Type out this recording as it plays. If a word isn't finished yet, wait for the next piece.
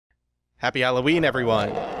Happy Halloween,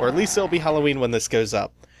 everyone! Or at least it'll be Halloween when this goes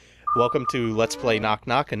up. Welcome to Let's Play Knock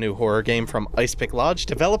Knock, a new horror game from Ice Pick Lodge,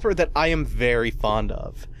 developer that I am very fond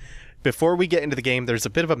of. Before we get into the game, there's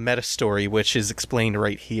a bit of a meta story which is explained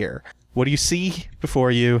right here. What you see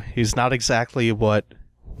before you is not exactly what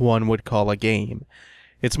one would call a game.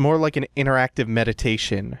 It's more like an interactive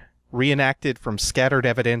meditation, reenacted from scattered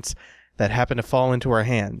evidence that happened to fall into our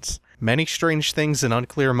hands. Many strange things and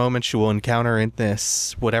unclear moments you will encounter in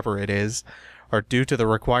this, whatever it is, are due to the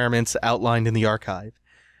requirements outlined in the archive.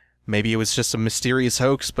 Maybe it was just a mysterious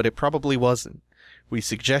hoax, but it probably wasn't. We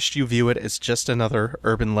suggest you view it as just another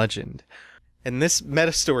urban legend. And this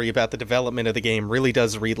meta-story about the development of the game really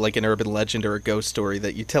does read like an urban legend or a ghost story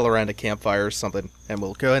that you tell around a campfire or something. And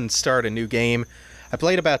we'll go ahead and start a new game. I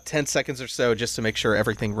played about 10 seconds or so just to make sure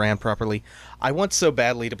everything ran properly. I want so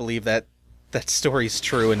badly to believe that that story's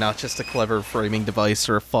true and not just a clever framing device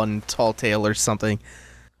or a fun tall tale or something.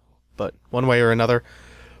 But one way or another,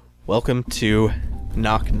 welcome to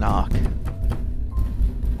Knock Knock.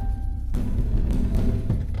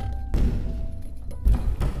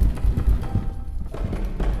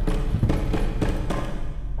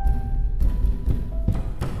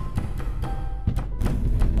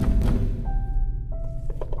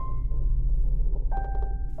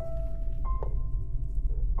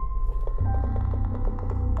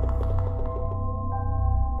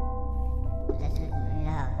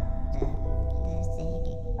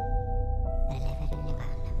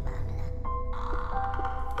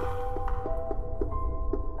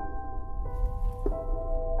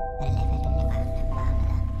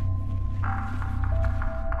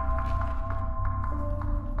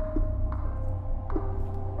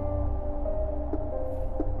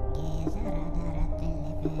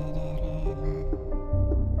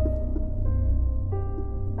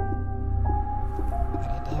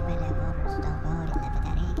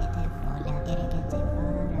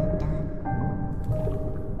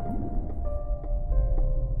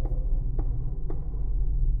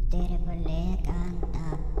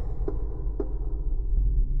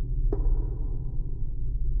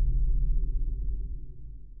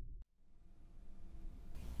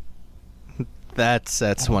 That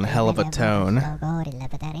sets one hell of a tone.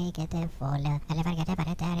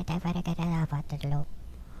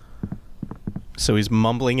 So he's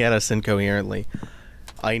mumbling at us incoherently.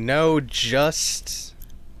 I know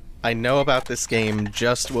about this game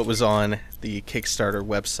just what was on the Kickstarter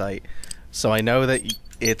website. So I know that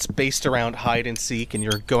it's based around hide and seek, and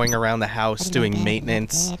you're going around the house doing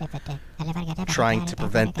maintenance, trying to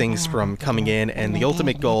prevent things from coming in, and the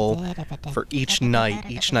ultimate goal for each night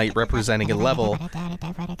representing a level,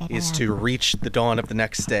 is to reach the dawn of the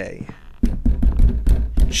next day.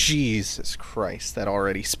 Jesus Christ, that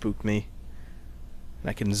already spooked me.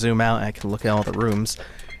 I can zoom out and I can look at all the rooms.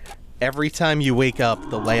 Every time you wake up,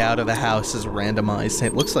 the layout of the house is randomized.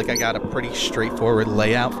 It looks like I got a pretty straightforward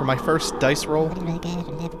layout for my first dice roll.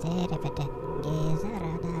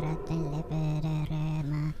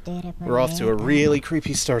 We're off to a really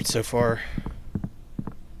creepy start so far.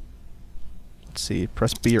 Let's see,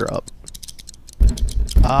 press B or up.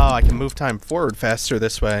 Oh, I can move time forward faster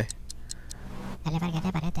this way.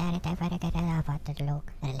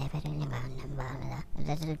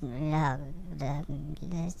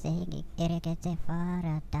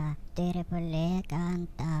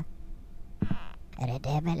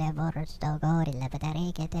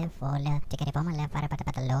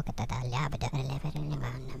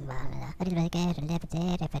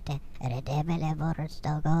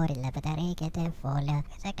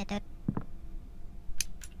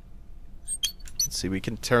 Let's see, we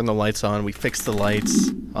can turn the lights on. We fixed the lights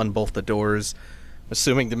on both the doors,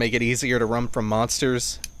 assuming to make it easier to run from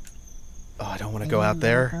monsters. Oh, I don't want to go out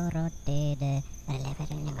there.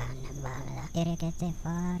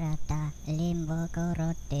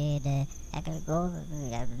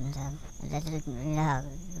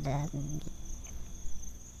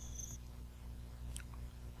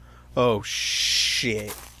 Oh,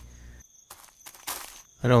 shit.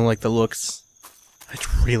 I don't like the looks. I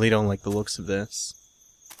really don't like the looks of this.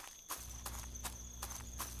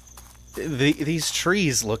 These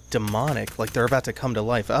trees look demonic, like they're about to come to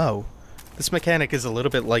life. Oh, this mechanic is a little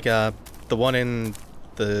bit like the one in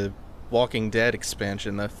the Walking Dead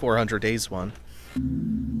expansion, the 400 Days one.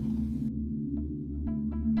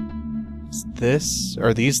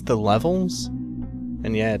 Are these the levels?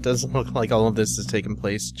 And yeah, it doesn't look like all of this is taking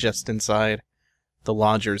place just inside the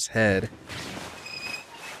lodger's head.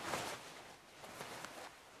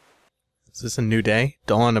 Is this a new day?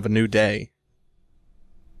 Dawn of a new day.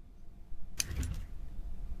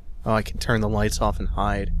 Oh, I can turn the lights off and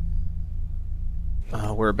hide.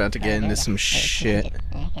 We're about to get into some shit.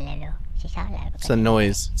 It's a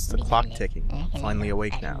noise. It's the clock ticking. I'm finally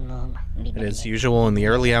awake now. It is usual in the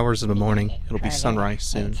early hours of the morning. It'll be sunrise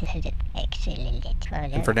soon.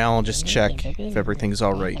 And for now, I'll just check if everything's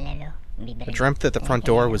alright. I dreamt that the front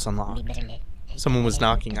door was unlocked. Someone was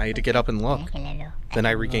knocking. I had to get up and look. Then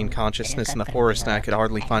I regained consciousness in the forest and I could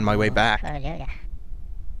hardly find my way back.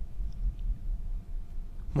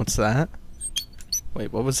 What's that?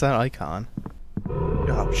 Wait, what was that icon?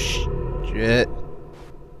 Oh, shit.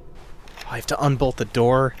 I have to unbolt the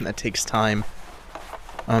door, and that takes time.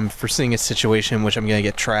 I'm foreseeing a situation in which I'm gonna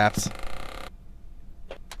get trapped.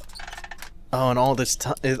 Oh, and all this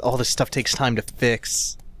stuff takes time to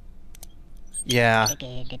fix. Yeah.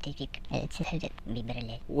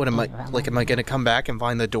 What am I, like, am I gonna come back and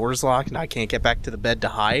find the door's locked and I can't get back to the bed to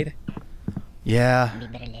hide? Yeah.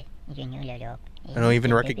 I don't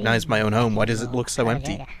even recognize my own home. Why does it look so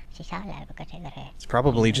empty? It's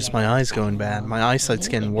probably just my eyes going bad. My eyesight's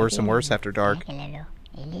getting worse and worse after dark. Should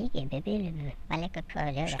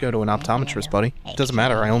go to an optometrist, buddy. It doesn't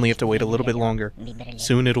matter, I only have to wait a little bit longer.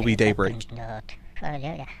 Soon it'll be daybreak.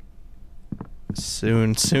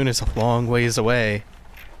 Soon is a long ways away.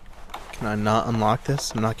 Can I not unlock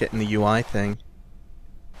this? I'm not getting the UI thing.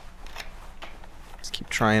 Just keep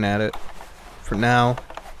trying at it. For now.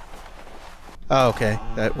 Oh, okay,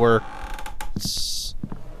 that worked.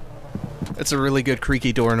 It's a really good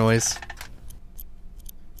creaky door noise.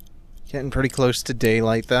 Getting pretty close to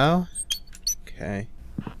daylight, though. Okay.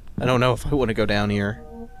 I don't know if I want to go down here.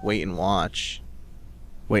 Wait and watch.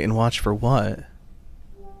 Wait and watch for what?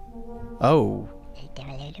 Oh.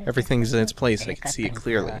 Everything's in its place. I can see it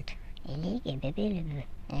clearly.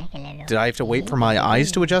 Did I have to wait for my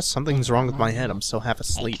eyes to adjust? Something's wrong with my head. I'm still half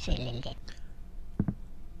asleep.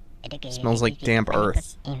 It smells like damp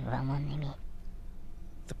earth. The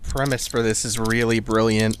premise for this is really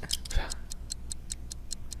brilliant.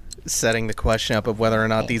 Setting the question up of whether or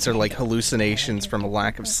not these are like hallucinations from a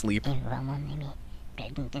lack of sleep.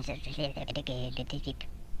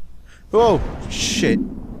 Oh, shit.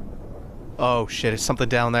 Oh, shit, is something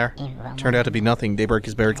down there? Turned out to be nothing. Daybreak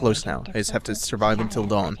is very close now. I just have to survive until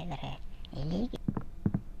dawn.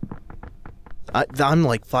 I'm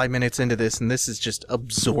like 5 minutes into this, and this is just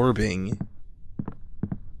absorbing.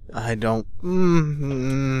 I don't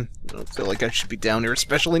feel like I should be down here,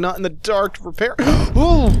 especially not in the dark to prepare.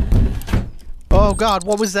 Oh god,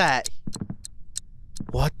 what was that?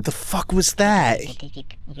 What the fuck was that?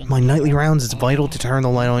 My nightly rounds, it's vital to turn the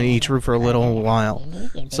light on each room for a little while.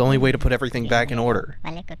 It's the only way to put everything back in order.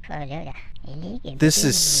 This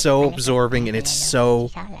is so absorbing, and it's so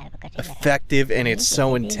effective, and it's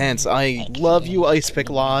so intense. I love you, Icepick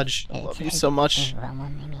Lodge. I love you so much.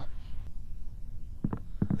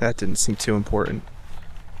 That didn't seem too important.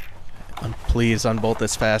 Please unbolt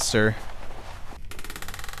this faster.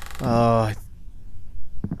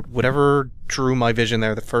 Whatever drew my vision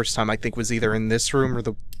there the first time, I think was either in this room or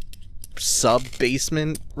the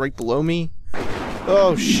sub-basement right below me.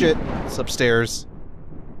 Oh shit, it's upstairs.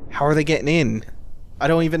 How are they getting in? I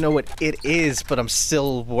don't even know what it is, but I'm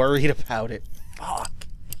still worried about it. Fuck.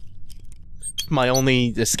 My only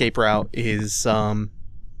escape route is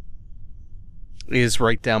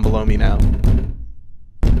right down below me now.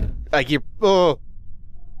 I hear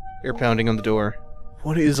air pounding on the door.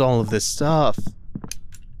 What is all of this stuff?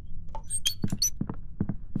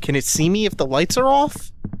 Can it see me if the lights are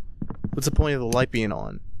off? What's the point of the light being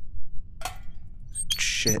on?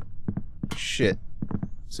 Shit. Shit.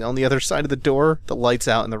 Is it on the other side of the door? The light's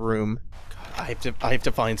out in the room. God, I have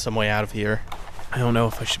to find some way out of here. I don't know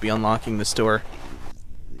if I should be unlocking this door.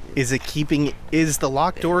 Is the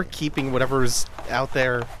locked door keeping whatever's out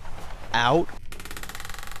there out?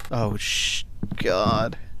 Oh,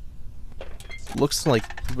 God. Looks like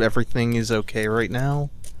everything is okay right now.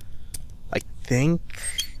 I think.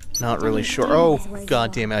 Not really sure. Oh,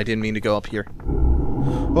 god damn it, I didn't mean to go up here.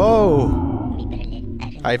 Oh!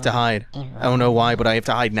 I have to hide. I don't know why, but I have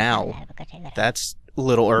to hide now. That's a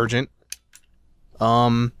little urgent.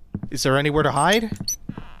 Is there anywhere to hide?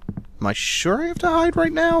 Am I sure I have to hide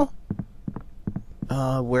right now?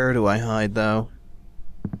 Where do I hide, though?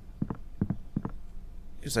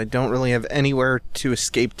 Because I don't really have anywhere to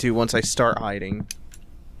escape to once I start hiding.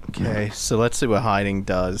 Okay, so let's see what hiding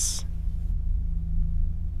does.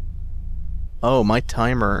 Oh, my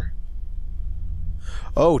timer.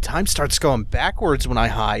 Oh, time starts going backwards when I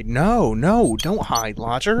hide. No, don't hide,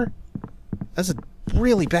 Lodger. That's a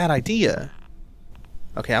really bad idea.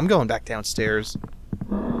 Okay, I'm going back downstairs.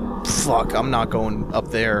 Fuck, I'm not going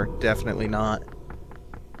up there. Definitely not.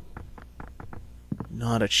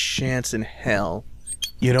 Not a chance in hell.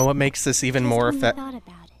 You know what makes this even more effective?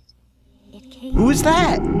 Who is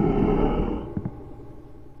that? Oh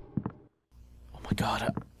my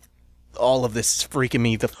god. All of this is freaking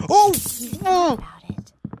me the About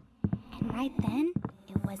it. And right then,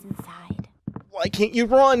 it was inside. Why can't you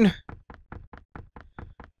run?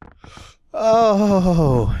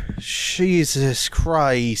 Oh, Jesus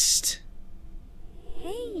Christ.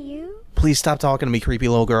 Hey, you. Please stop talking to me, creepy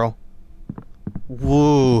little girl.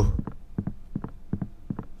 Whoa.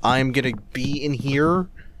 I'm gonna be in here,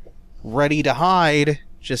 ready to hide,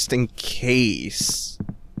 just in case.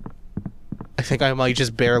 I think I might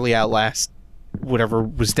just barely outlast whatever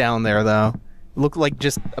was down there, though. It looked like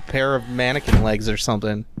just a pair of mannequin legs or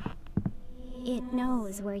something. It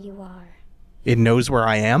knows where you are. It knows where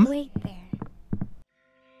I am? Wait there.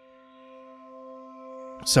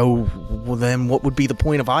 So, well, then what would be the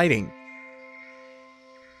point of hiding?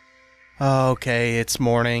 Okay, it's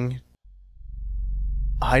morning.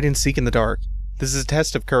 Hide and seek in the dark. This is a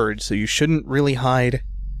test of courage, so you shouldn't really hide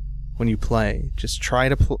when you play. Just try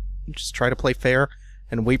to play fair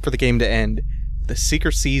and wait for the game to end. If the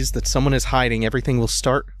seeker sees that someone is hiding, everything will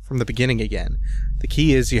start from the beginning again. The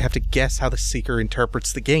key is you have to guess how the seeker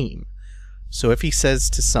interprets the game. So if he says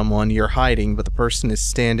to someone, "You're hiding," but the person is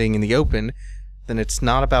standing in the open, then it's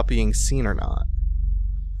not about being seen or not.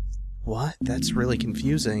 What? That's really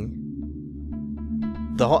confusing.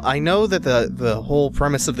 I know that the whole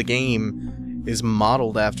premise of the game is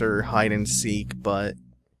modeled after hide and seek, but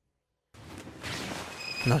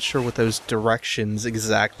I'm not sure what those directions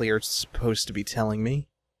exactly are supposed to be telling me.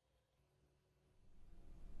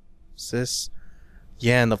 Is this?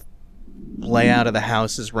 Yeah, and the layout of the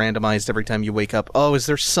house is randomized every time you wake up. Oh, is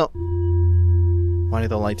there some... Why did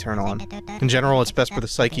the light turn on? In general, it's best for the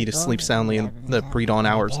psyche to sleep soundly in the pre-dawn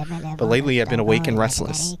hours, but lately I've been awake and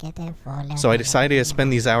restless. So I decided to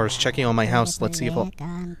spend these hours checking on my house. Let's see if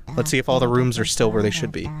all the rooms are still where they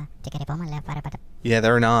should be. Yeah,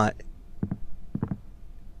 they're not.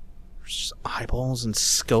 There's eyeballs and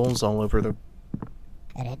skulls all over the...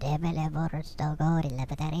 The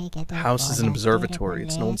house is an observatory.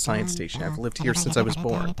 It's an old science station. I've lived here since I was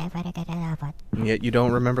born. And yet you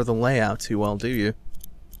don't remember the layout too well, do you?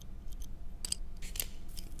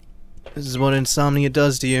 This is what insomnia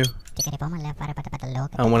does to you. I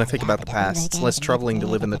don't want to think about the past. It's less troubling to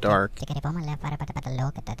live in the dark.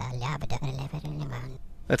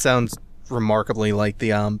 That sounds remarkably like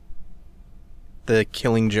the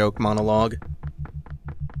Killing Joke monologue.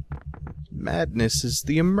 Madness is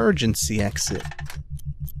the emergency exit.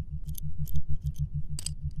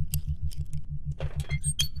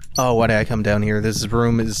 Oh, why did I come down here? This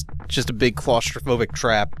room is just a big claustrophobic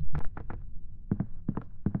trap.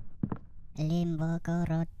 I'm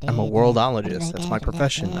a worldologist. That's my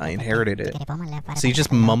profession. I inherited it. So you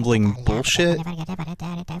just mumbling bullshit?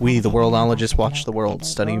 We, the worldologists, watch the world,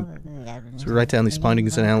 study... So we write down these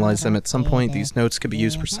findings and analyze them. At some point, these notes could be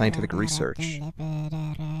used for scientific research.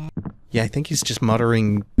 Yeah, I think he's just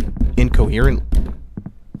muttering incoherent...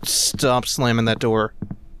 Stop slamming that door.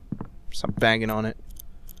 Stop banging on it.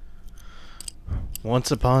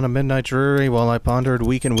 Once upon a midnight dreary, while I pondered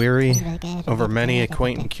weak and weary over many a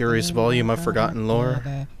quaint and curious volume of forgotten lore,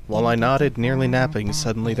 while I nodded, nearly napping,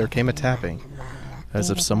 suddenly there came a tapping,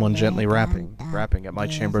 as of someone gently rapping at my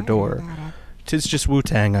chamber door. "'Tis just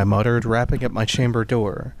Wu-tang," I muttered, rapping at my chamber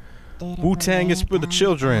door. "Wu-tang is for the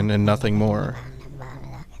children, and nothing more."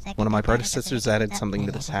 One of my predecessors added something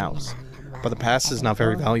to this house, but the past is not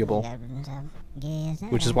very valuable,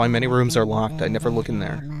 which is why many rooms are locked. I never look in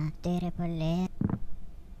there.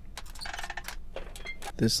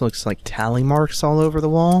 This looks like tally marks all over the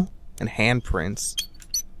wall and handprints.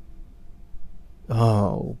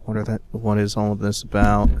 Oh, what is all of this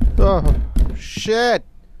about? Oh, shit!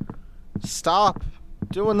 Stop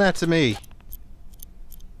doing that to me.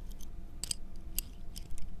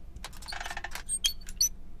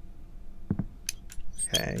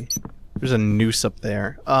 Okay. There's a noose up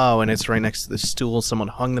there. Oh, and it's right next to the stool. Someone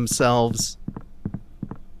hung themselves.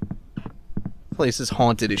 Place is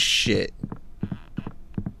haunted as shit.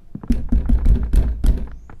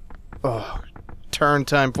 Oh, turn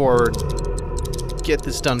time forward. Get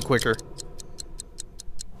this done quicker.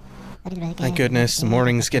 Thank goodness, the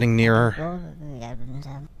morning's getting nearer.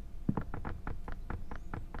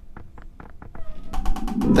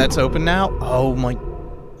 That's open now? Oh my...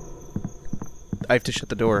 I have to shut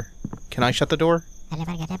the door. Can I shut the door?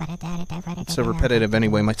 It's so repetitive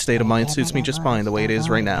anyway. My state of mind suits me just fine the way it is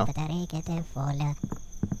right now.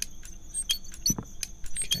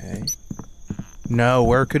 Okay. No,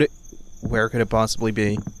 where could it possibly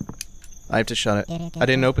be? I have to shut it. I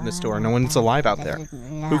didn't open this door. No one's alive out there.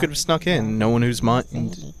 Who could have snuck in? No one who's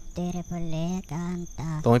mind.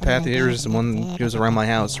 The only path here is the one that goes around my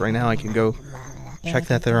house. Right now I can go check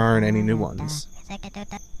that there aren't any new ones.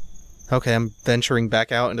 Okay, I'm venturing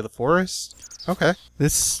back out into the forest. Okay.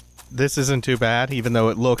 This isn't too bad, even though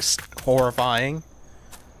it looks horrifying.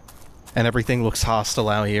 And everything looks hostile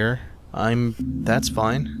out here. That's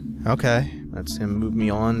fine. Okay, let's move me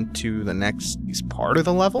on to the next part of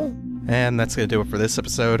the level. And that's gonna do it for this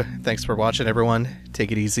episode. Thanks for watching, everyone.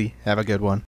 Take it easy. Have a good one.